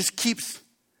 it just keeps,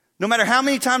 no matter how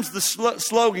many times the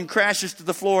slogan crashes to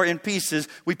the floor in pieces,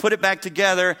 we put it back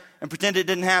together and pretend it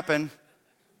didn't happen.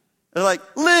 They're like,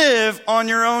 live on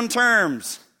your own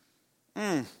terms.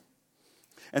 And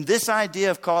this idea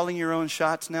of calling your own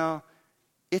shots now,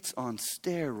 it's on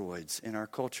steroids in our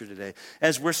culture today.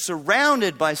 As we're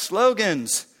surrounded by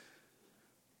slogans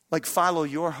like follow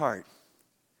your heart,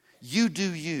 you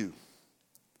do you,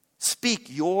 speak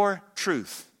your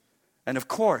truth, and of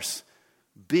course,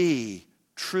 be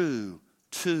true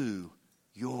to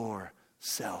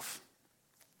yourself.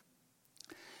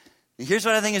 And here's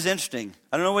what I think is interesting.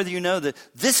 I don't know whether you know that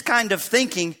this kind of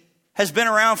thinking has been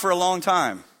around for a long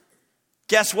time.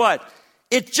 Guess what?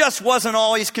 It just wasn't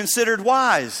always considered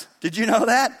wise. Did you know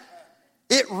that?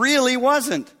 It really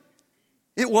wasn't.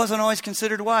 It wasn't always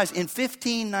considered wise. In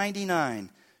 1599,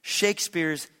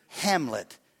 Shakespeare's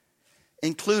Hamlet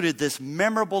included this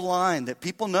memorable line that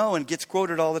people know and gets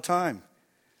quoted all the time.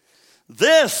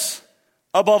 This,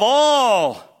 above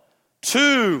all,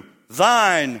 to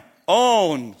thine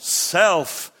own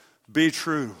self be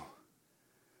true.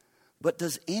 But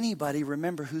does anybody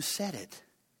remember who said it?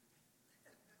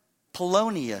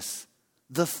 Polonius,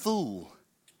 the fool.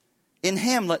 In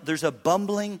Hamlet, there's a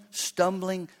bumbling,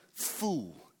 stumbling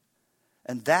fool.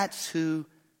 And that's who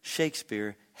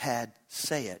Shakespeare had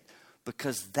say it,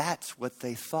 because that's what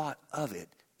they thought of it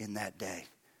in that day.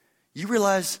 You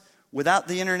realize without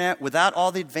the internet, without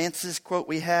all the advances, quote,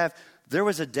 we have, there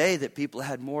was a day that people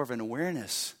had more of an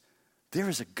awareness. There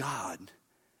is a God.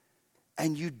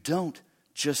 And you don't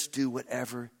just do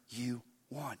whatever you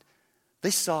want.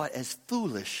 They saw it as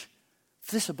foolish.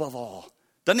 This above all.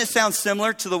 Doesn't it sound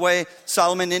similar to the way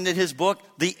Solomon ended his book?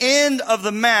 The end of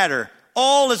the matter.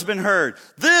 All has been heard.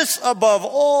 This above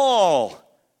all.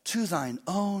 To thine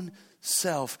own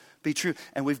self be true.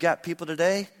 And we've got people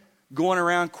today going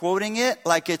around quoting it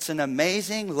like it's an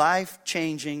amazing,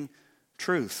 life-changing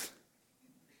truth.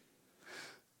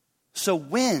 So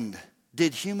when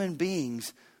did human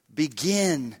beings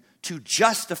begin to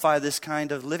justify this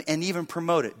kind of living and even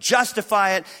promote it?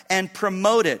 Justify it and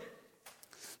promote it.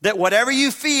 That whatever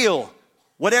you feel,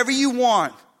 whatever you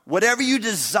want, whatever you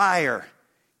desire,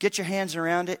 get your hands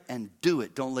around it and do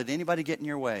it. Don't let anybody get in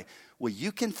your way. Well,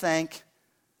 you can thank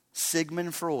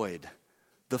Sigmund Freud,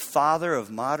 the father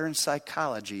of modern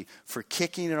psychology, for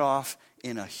kicking it off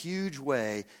in a huge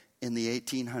way in the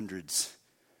 1800s.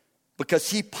 Because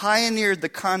he pioneered the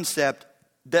concept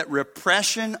that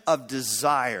repression of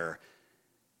desire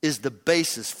is the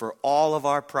basis for all of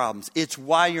our problems. It's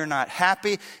why you're not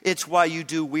happy. It's why you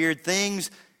do weird things.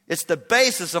 It's the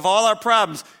basis of all our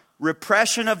problems.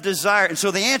 Repression of desire. And so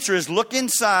the answer is look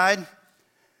inside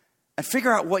and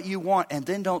figure out what you want, and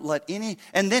then don't let any.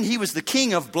 And then he was the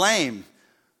king of blame.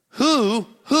 Who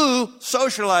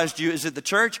socialized you? Is it the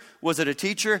church? Was it a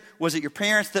teacher? Was it your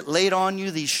parents that laid on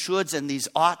you these shoulds and these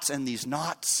oughts and these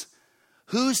nots?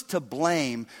 Who's to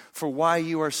blame for why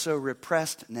you are so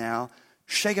repressed now?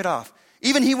 Shake it off.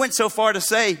 Even he went so far to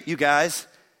say, you guys,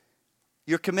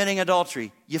 you're committing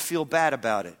adultery. You feel bad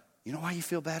about it. You know why you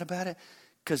feel bad about it?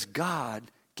 Because God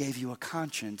gave you a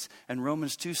conscience. And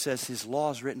Romans 2 says his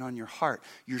law is written on your heart.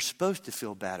 You're supposed to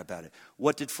feel bad about it.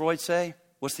 What did Freud say?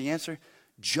 What's the answer?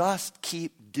 Just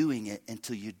keep doing it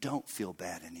until you don't feel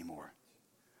bad anymore.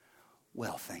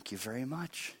 Well, thank you very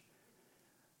much.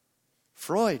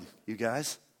 Freud, you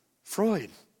guys. Freud,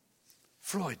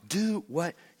 do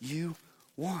what you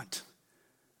want.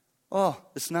 Oh,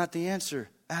 it's not the answer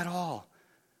at all.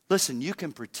 Listen, you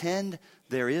can pretend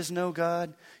there is no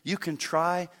God. You can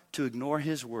try to ignore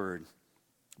his word.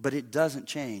 But it doesn't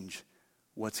change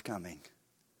what's coming.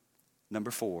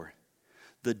 Number 4,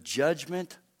 the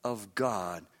judgment of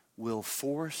God will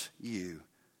force you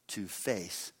to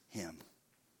face him.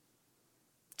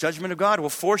 Judgment of God will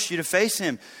force you to face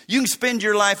him. You can spend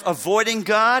your life avoiding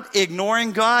God,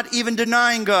 ignoring God, even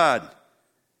denying God.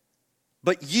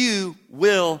 But you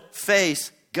will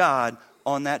face God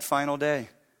on that final day.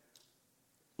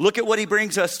 Look at what he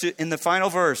brings us to in the final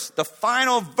verse. The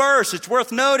final verse, it's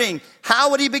worth noting. How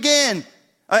would he begin?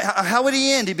 How would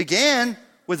he end? He began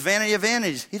with vanity of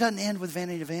vanities. He doesn't end with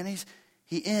vanity of vanities.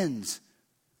 He ends.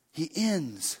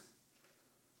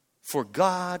 For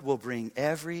God will bring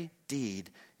every deed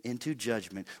into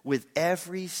judgment with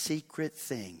every secret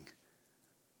thing,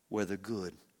 whether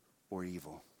good or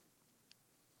evil.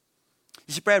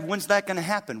 You say, Brad, when's that going to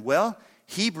happen? Well,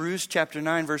 Hebrews chapter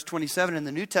 9, verse 27 in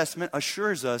the New Testament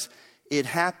assures us it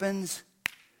happens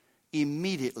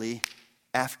immediately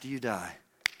after you die.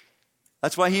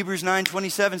 That's why Hebrews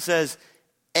 9:27 says,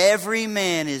 every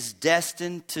man is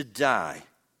destined to die.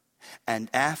 And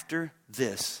after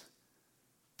this,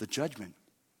 the judgment.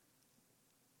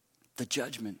 The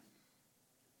judgment.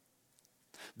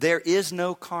 There is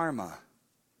no karma.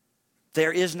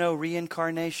 There is no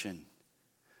reincarnation.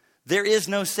 There is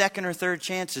no second or third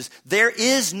chances. There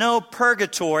is no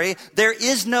purgatory. There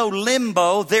is no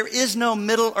limbo. There is no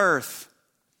Middle Earth.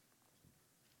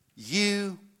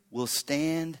 You will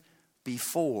stand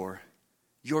before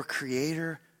your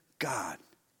Creator God.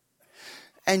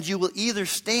 And you will either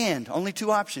stand, only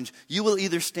two options. You will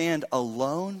either stand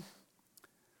alone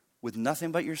with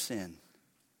nothing but your sin,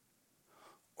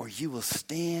 or you will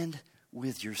stand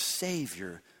with your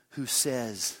Savior who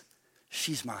says,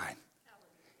 she's mine.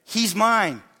 He's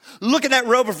mine. Look at that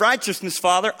robe of righteousness,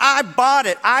 Father. I bought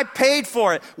it. I paid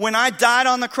for it. When I died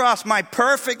on the cross, my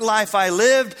perfect life I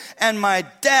lived, and my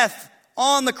death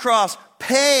on the cross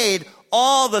paid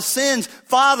all the sins.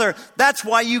 Father, that's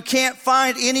why you can't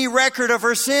find any record of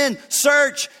her sin.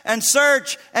 Search and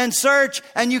search and search,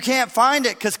 and you can't find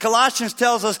it, because Colossians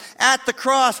tells us at the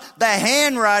cross, the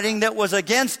handwriting that was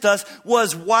against us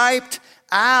was wiped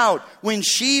out. When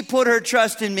she put her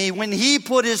trust in me, when he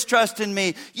put his trust in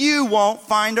me, you won't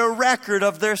find a record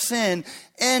of their sin.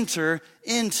 Enter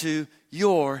into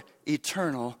your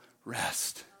eternal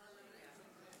rest.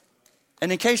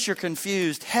 And in case you're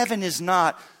confused, heaven is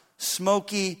not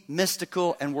smoky,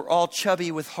 mystical, and we're all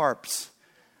chubby with harps.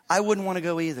 I wouldn't want to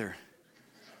go either.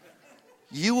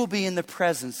 You will be in the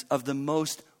presence of the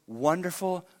most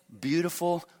wonderful,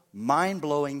 beautiful,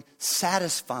 mind-blowing,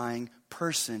 satisfying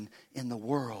person in the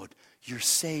world, your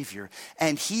Savior.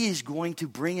 And he is going to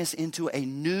bring us into a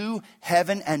new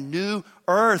heaven and new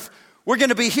earth. We're going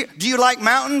to be here. Do you like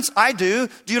mountains? I do.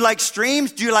 Do you like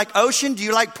streams? Do you like ocean? Do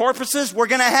you like porpoises? We're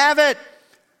going to have it.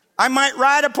 I might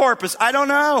ride a porpoise. I don't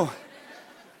know.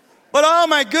 But oh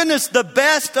my goodness, the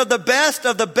best of the best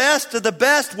of the best of the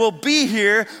best will be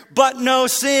here, but no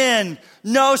sin,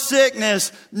 no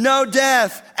sickness, no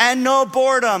death, and no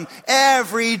boredom.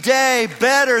 Every day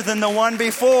better than the one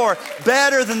before,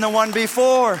 better than the one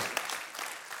before.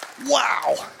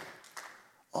 Wow.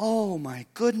 Oh my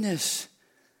goodness.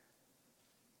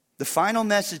 The final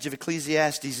message of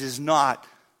Ecclesiastes is not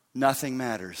nothing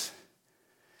matters.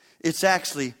 It's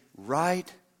actually right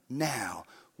now.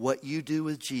 What you do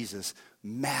with Jesus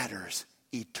matters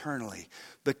eternally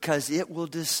because it will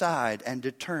decide and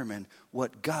determine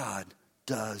what God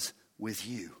does with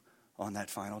you on that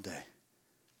final day.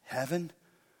 Heaven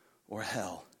or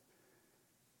hell.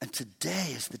 And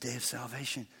today is the day of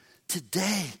salvation.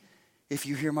 Today, if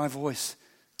you hear my voice,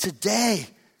 today.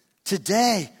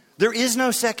 There is no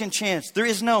second chance. There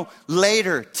is no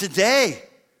later. Today.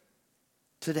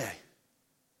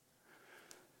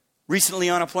 Recently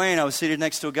on a plane, I was seated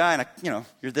next to a guy, and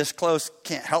you're this close,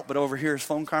 can't help but overhear his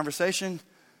phone conversation.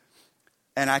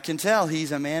 And I can tell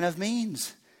he's a man of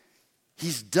means.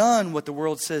 He's done what the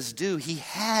world says do. He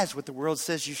has what the world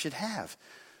says you should have.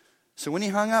 So when he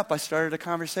hung up, I started a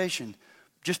conversation.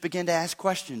 Just began to ask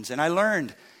questions. And I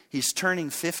learned he's turning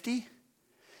 50.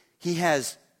 He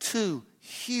has 2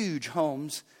 huge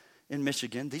homes in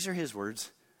Michigan. These are his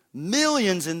words.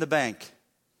 Millions in the bank.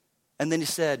 And then he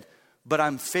said, but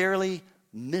I'm fairly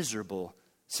miserable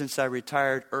since I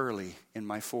retired early in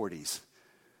my 40s.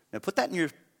 Now put that in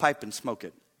your pipe and smoke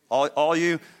it. All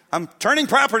you, I'm turning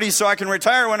properties so I can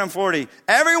retire when I'm 40.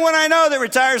 Everyone I know that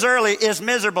retires early is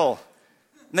miserable.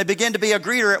 And they begin to be a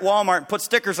greeter at Walmart and put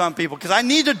stickers on people because I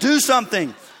need to do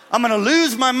something. I'm going to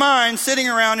lose my mind sitting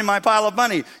around in my pile of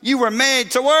money. You were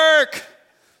made to work.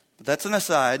 But that's an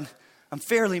aside. I'm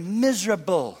fairly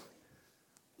miserable.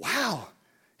 Wow.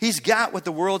 He's got what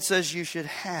the world says you should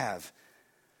have.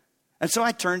 And so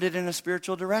I turned it in a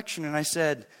spiritual direction and I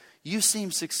said, you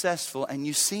seem successful and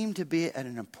you seem to be at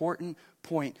an important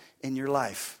point in your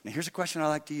life. Now here's a question I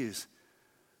like to use.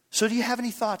 So do you have any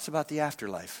thoughts about the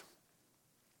afterlife?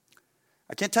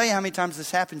 I can't tell you how many times this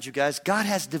happens, you guys. God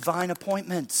has divine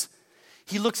appointments.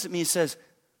 He looks at me and says,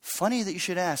 funny that you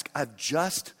should ask. I've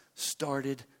just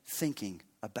started thinking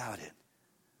about it.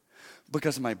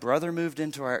 Because my brother moved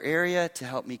into our area to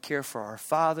help me care for our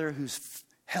father whose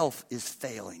health is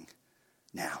failing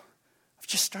now. I've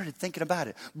just started thinking about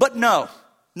it. But no.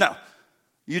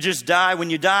 You just die. When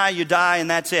you die, and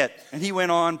that's it. And he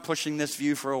went on pushing this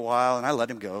view for a while, and I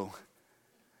let him go.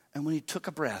 And when he took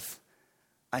a breath,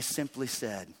 I simply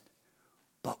said,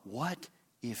 but what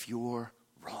if you're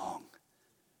wrong?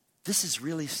 This is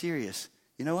really serious.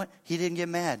 You know what? He didn't get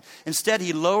mad. Instead,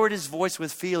 he lowered his voice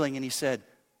with feeling, and he said,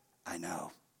 I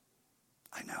know.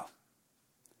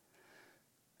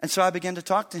 And so I began to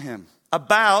talk to him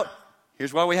about,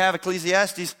 here's why we have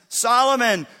Ecclesiastes,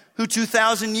 Solomon, who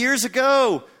 2,000 years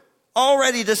ago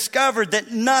already discovered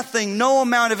that nothing, no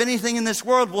amount of anything in this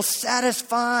world will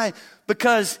satisfy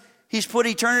because he's put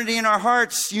eternity in our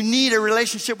hearts. You need a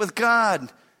relationship with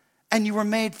God. And you were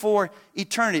made for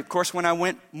eternity. Of course, when I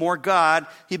went more God,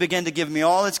 he began to give me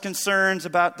all his concerns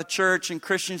about the church and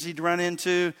Christians he'd run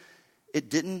into. It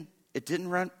didn't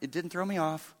throw me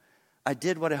off. I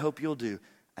did what I hope you'll do.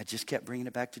 I just kept bringing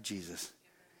it back to Jesus.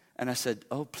 And I said,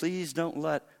 oh, please don't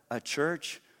let a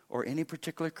church or any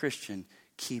particular Christian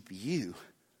keep you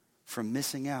from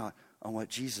missing out on what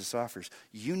Jesus offers.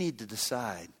 You need to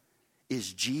decide,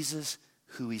 is Jesus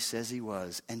who he says he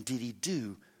was? And did he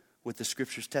do what the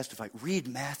scriptures testify? Read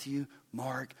Matthew,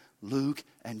 Mark, Luke,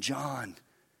 and John.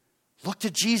 Look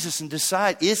to Jesus and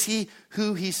decide, is he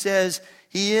who he says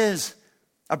he is?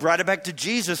 I brought it back to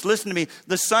Jesus. Listen to me.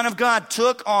 The Son of God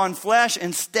took on flesh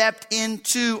and stepped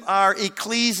into our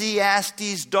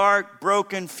Ecclesiastes dark,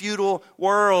 broken, futile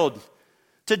world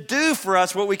to do for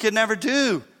us what we could never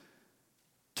do,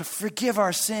 to forgive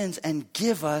our sins and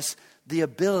give us the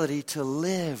ability to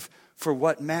live for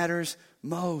what matters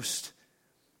most.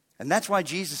 And that's why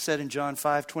Jesus said in John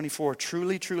 5:24,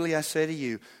 truly, truly, I say to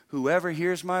you, whoever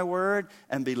hears my word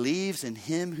and believes in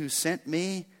him who sent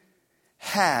me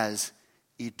has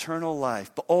eternal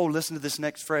life. But oh, listen to this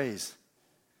next phrase.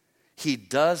 He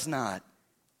does not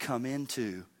come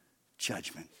into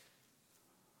judgment.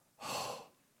 Oh.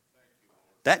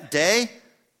 That day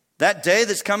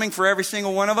that's coming for every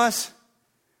single one of us,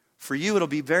 for you it'll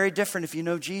be very different if you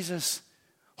know Jesus.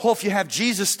 Oh, if you have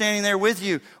Jesus standing there with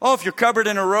you. Oh, if you're covered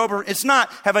in a robe. It's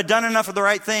not, have I done enough of the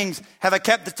right things? Have I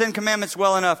kept the 10 Commandments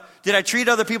well enough? Did I treat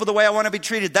other people the way I want to be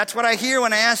treated? That's what I hear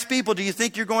when I ask people, do you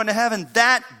think you're going to heaven?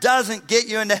 That doesn't get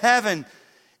you into heaven.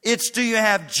 It's, do you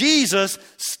have Jesus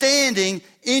standing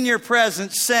in your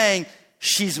presence saying,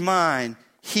 she's mine,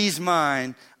 he's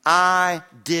mine. I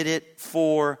did it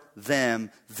for them.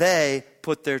 They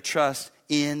put their trust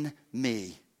in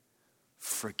me.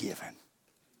 Forgiven.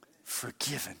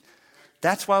 Forgiven.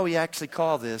 That's why we actually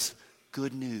call this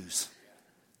good news.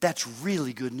 That's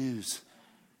really good news.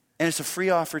 And it's a free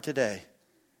offer today.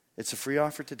 It's a free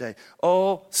offer today.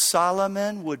 Oh,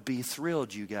 Solomon would be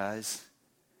thrilled, you guys,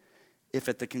 if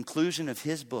at the conclusion of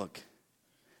his book,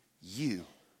 you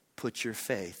put your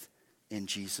faith in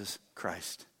Jesus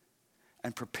Christ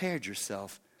and prepared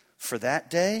yourself for that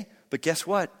day. But guess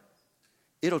what?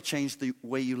 It'll change the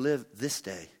way you live this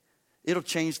day. It'll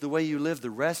change the way you live the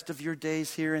rest of your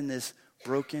days here in this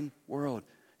broken world.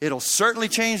 It'll certainly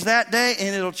change that day,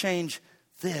 and it'll change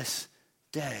this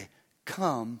day.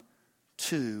 Come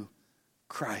to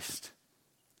Christ.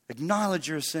 Acknowledge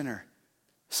you're a sinner.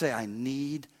 Say, I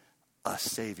need a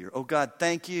Savior. Oh God,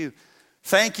 thank you.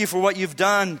 Thank you for what you've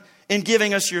done in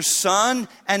giving us your Son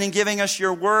and in giving us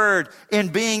your word, in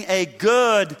being a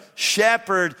good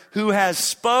shepherd who has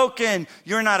spoken.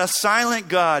 You're not a silent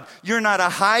God. You're not a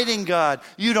hiding God.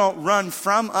 You don't run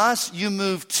from us. You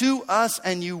move to us,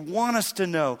 and you want us to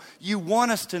know. You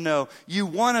want us to know. You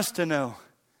want us to know.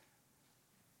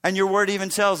 And your word even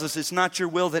tells us it's not your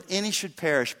will that any should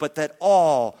perish, but that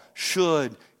all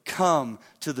should come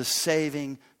to the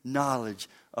saving knowledge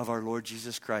of our Lord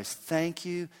Jesus Christ. Thank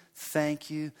you, thank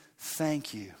you,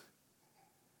 thank you.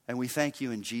 And we thank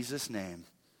you in Jesus' name.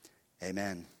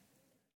 Amen.